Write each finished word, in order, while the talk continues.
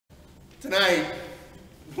Tonight,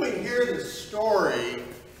 we hear the story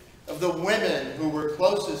of the women who were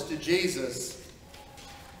closest to Jesus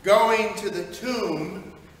going to the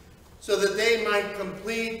tomb so that they might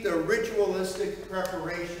complete the ritualistic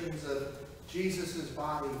preparations of Jesus'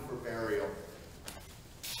 body for burial.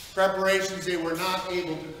 Preparations they were not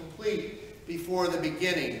able to complete before the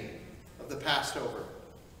beginning of the Passover,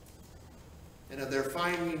 and of their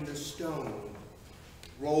finding the stone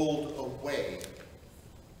rolled away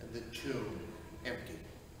and the tomb empty.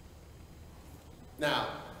 Now,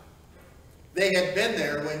 they had been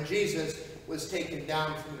there when Jesus was taken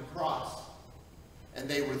down from the cross, and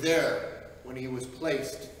they were there when he was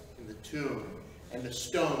placed in the tomb and the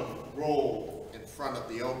stone rolled in front of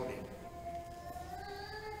the opening.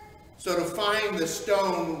 So to find the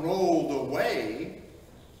stone rolled away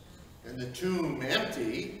and the tomb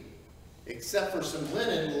empty, except for some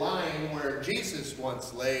linen lying where Jesus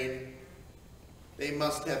once laid, they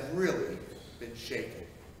must have really been shaken.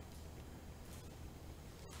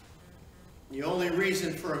 The only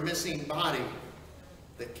reason for a missing body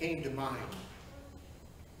that came to mind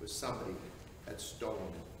was somebody had stolen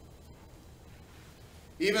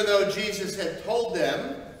it. Even though Jesus had told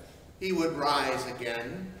them he would rise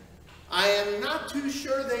again, I am not too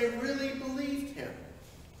sure they really believed him.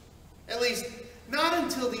 At least, not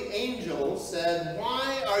until the angel said,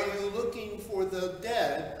 "Why are you looking for the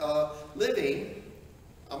dead, living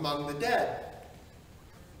among the dead?"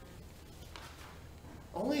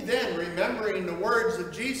 Only then, remembering the words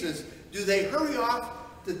of Jesus, do they hurry off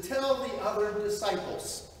to tell the other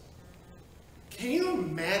disciples. Can you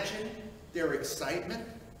imagine their excitement?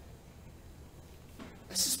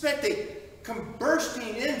 I suspect they come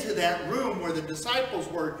bursting into that room where the disciples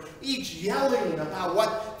were, each yelling about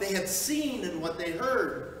what they had seen and what they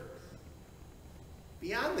heard.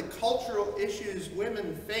 Beyond the cultural issues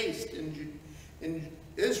women faced in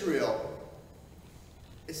Israel,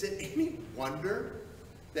 is it any wonder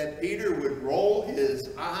that Peter would roll his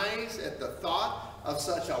eyes at the thought of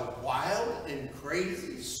such a wild and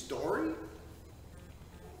crazy story?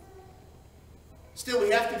 Still, we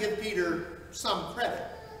have to give Peter some credit.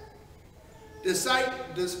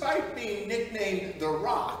 Despite being nicknamed the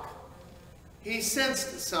Rock, he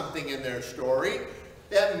sensed something in their story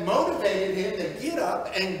that motivated him to get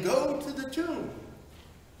up and go to the tomb.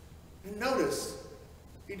 And notice,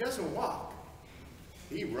 he doesn't walk,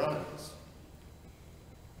 he runs.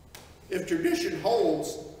 If tradition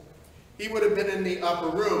holds, he would have been in the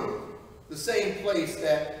upper room, the same place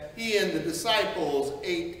that he and the disciples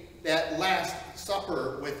ate that Last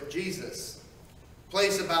Supper with Jesus.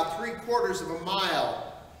 Place about 3/4 of a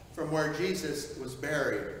mile from where Jesus was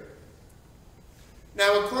buried.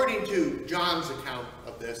 Now, according to John's account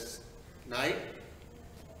of this night,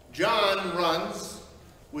 John runs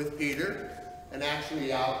with Peter and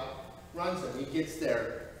actually outruns him. He gets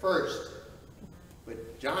there first,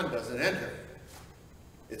 but John doesn't enter.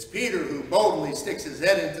 It's Peter who boldly sticks his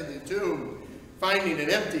head into the tomb, finding it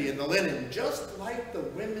empty and the linen, just like the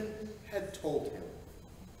women had told him.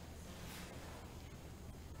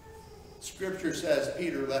 Scripture says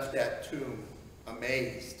Peter left that tomb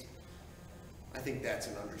amazed. I think that's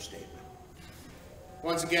an understatement.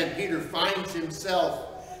 Once again, Peter finds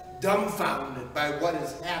himself dumbfounded by what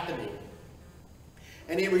is happening.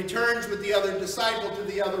 And he returns with the other disciple to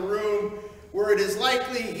the other room, where it is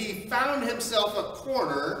likely he found himself a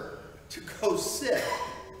corner to go sit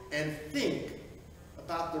and think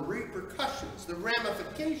about the repercussions, the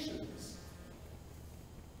ramifications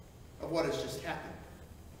of what has just happened.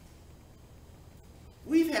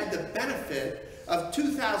 We've had the benefit of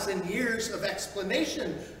 2,000 years of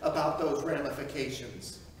explanation about those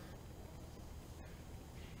ramifications.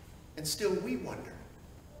 And still we wonder,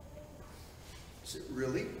 is it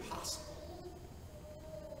really possible?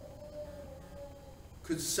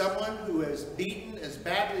 Could someone who has beaten as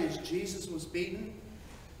badly as Jesus was beaten,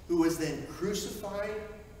 who was then crucified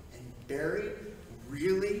and buried,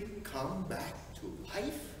 really come back to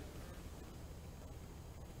life?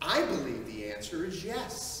 I believe the answer is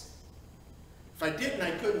yes. If I didn't, I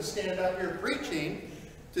couldn't stand up here preaching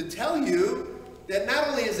to tell you that not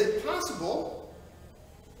only is it possible,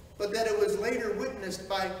 but that it was later witnessed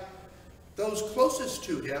by those closest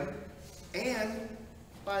to him and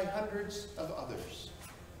by hundreds of others.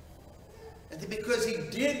 And that because he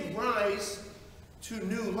did rise to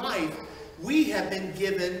new life, we have been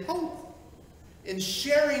given hope in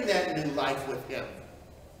sharing that new life with him.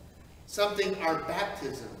 Something our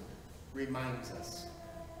baptism reminds us.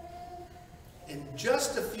 In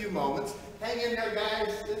just a few moments, hang in there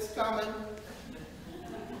guys, it's coming.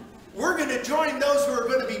 We're going to join those who are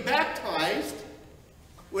going to be baptized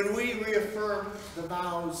when we reaffirm the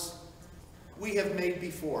vows we have made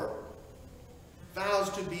before.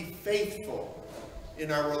 Vows to be faithful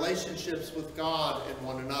in our relationships with God and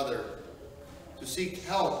one another, to seek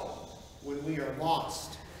help when we are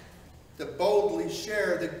lost, to boldly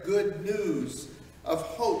share the good news of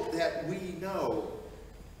hope that we know,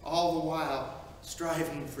 all the while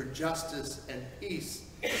striving for justice and peace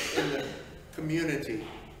in the community.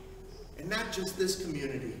 And not just this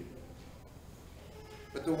community,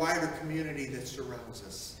 but the wider community that surrounds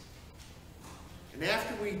us. And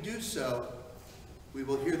after we do so, we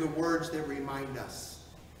will hear the words that remind us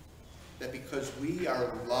that because we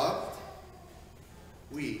are loved,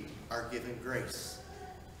 we are given grace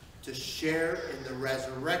to share in the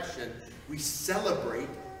resurrection we celebrate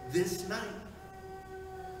this night.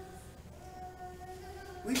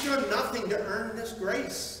 We've done nothing to earn this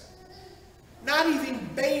grace. Not even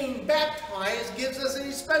being baptized gives us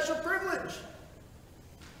any special privilege.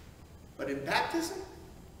 But in baptism,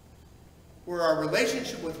 where our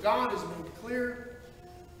relationship with God is made clear,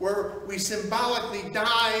 where we symbolically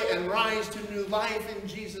die and rise to new life in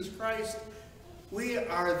Jesus Christ, we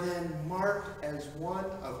are then marked as one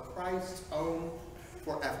of Christ's own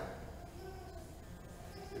forever.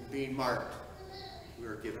 And being marked, we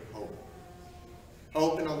are given hope.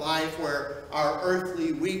 Hope in a life where our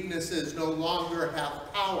earthly weaknesses no longer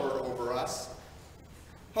have power over us.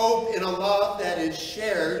 Hope in a love that is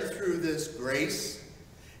shared through this grace.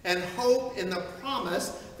 And hope in the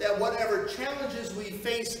promise that whatever challenges we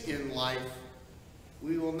face in life,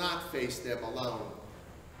 we will not face them alone,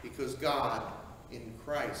 because God in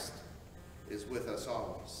Christ is with us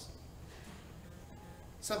always.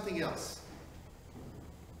 Something else.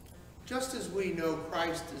 Just as we know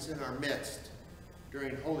Christ is in our midst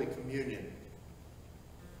during Holy Communion,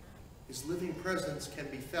 his living presence can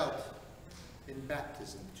be felt in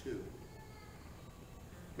baptism too.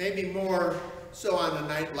 Maybe more so on a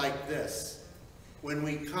night like this, when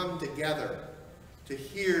we come together to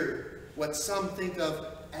hear what some think of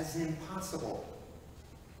as impossible.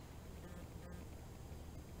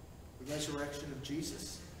 The resurrection of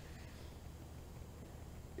Jesus.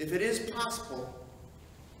 If it is possible,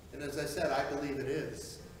 and as I said, I believe it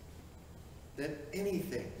is, then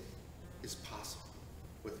anything is possible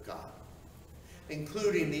with God,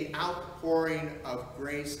 including the outpouring of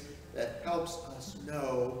grace that helps us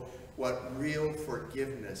know what real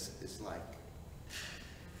forgiveness is like.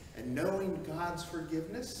 And knowing God's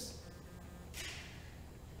forgiveness,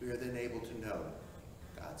 we are then able to know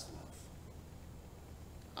God's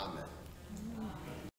love. Amen.